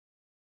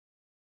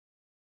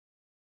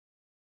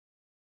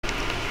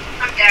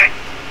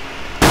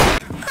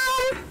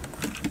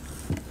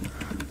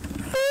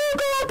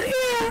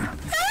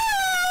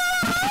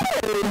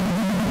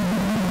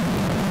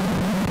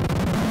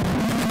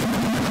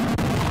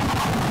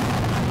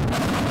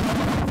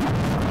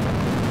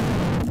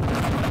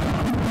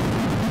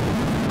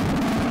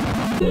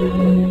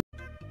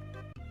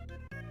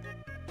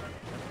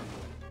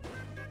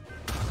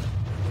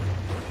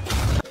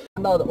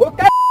到的，我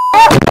干！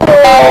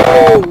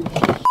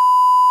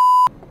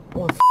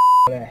我操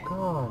嘞！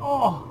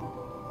哦，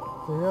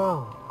怎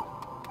样？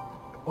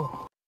哦。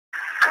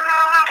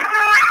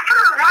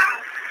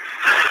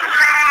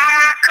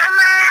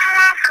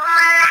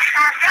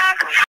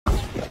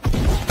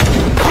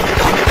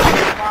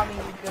Mommy,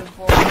 good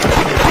boy.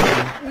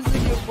 Who's a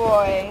good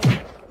boy?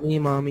 Me,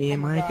 mommy.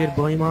 Am I a good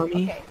boy,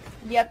 mommy? Okay.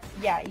 Yep.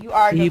 Yeah, you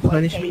are. Can you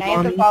punish okay, me, now you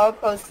have mommy? to follow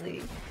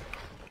closely.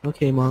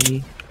 Okay,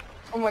 mommy.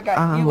 Oh my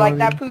god, you like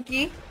that,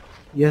 Pookie?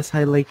 Yes,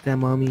 I like that,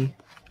 mommy.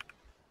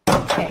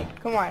 Okay,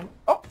 come on.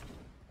 Oh.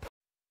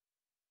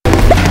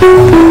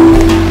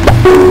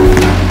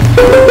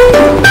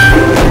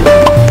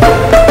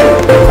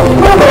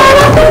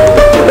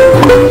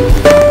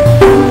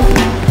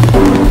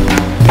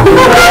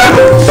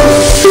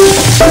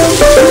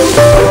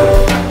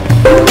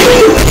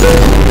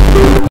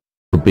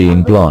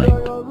 Being blind.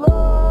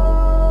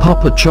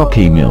 Papa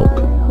Chalky milk.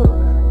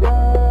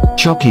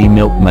 Chalky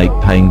milk make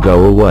pain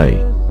go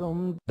away.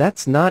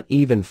 That's not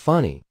even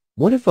funny.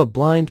 What if a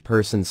blind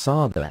person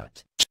saw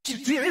that?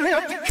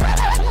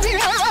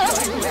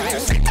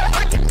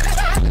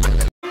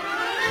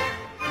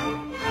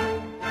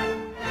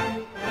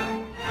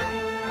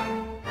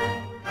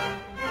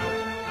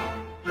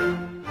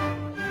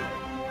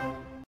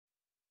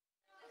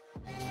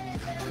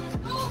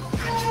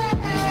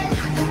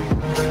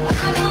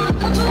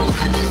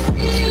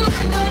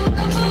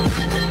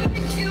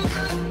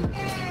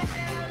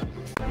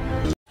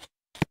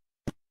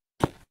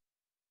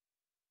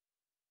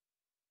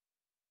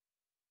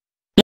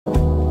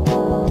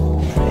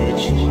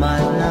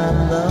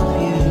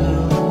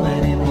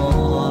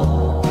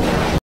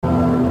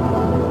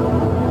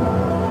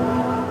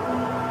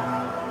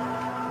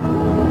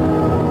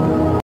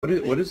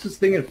 What is this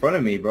thing in front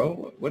of me,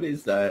 bro? What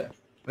is that?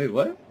 Wait,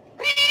 what?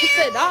 It's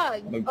a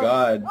dog. Oh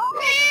god.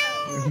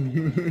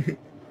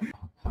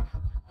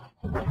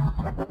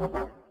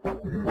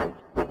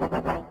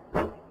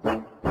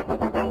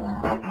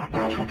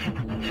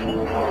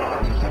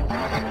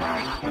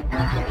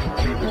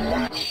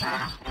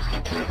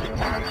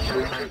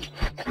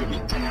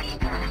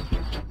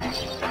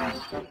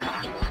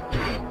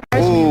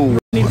 Oh,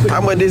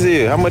 how much is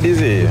it? How much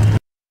is it?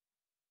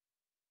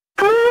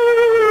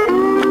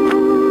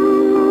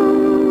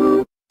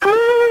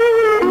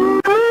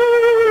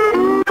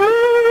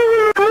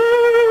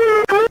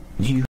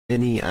 You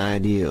any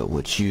idea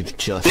what you've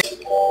just...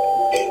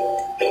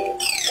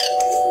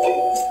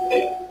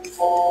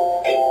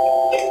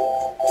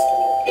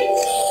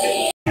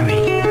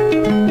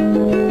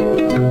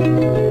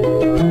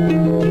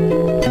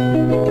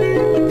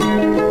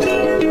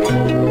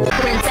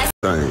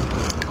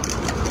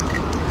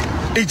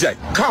 EJ,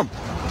 come!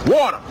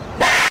 Water!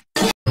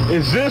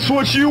 Is this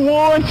what you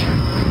want?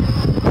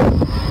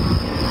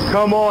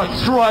 Come on,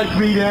 strike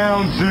me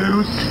down,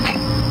 Zeus!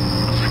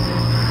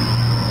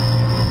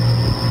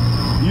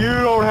 You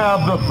don't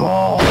have the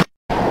ball!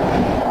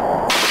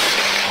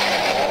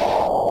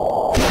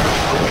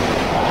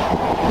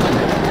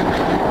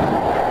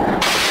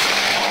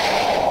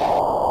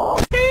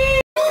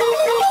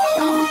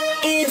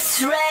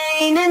 It's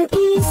raining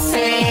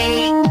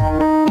pieces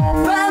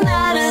from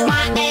out of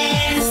my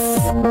ass.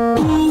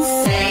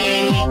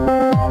 Pieces.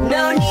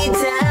 No need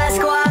to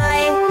ask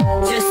why.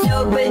 Just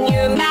open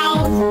your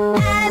mouth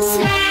and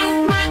smack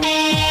my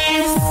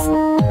ass.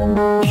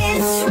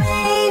 It's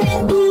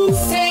raining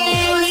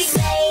pieces.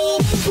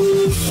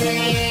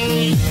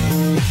 Pieces.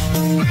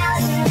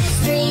 Out in the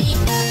street.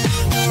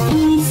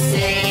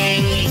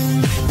 Pieces.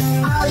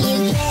 All you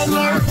get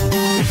now.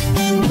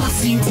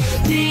 Busting to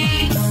the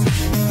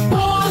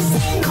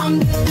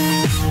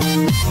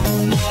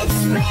it's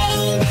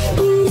raining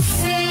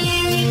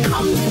pieces.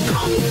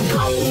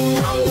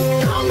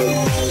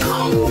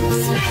 Come,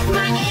 smack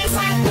my ass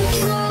like the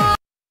truth.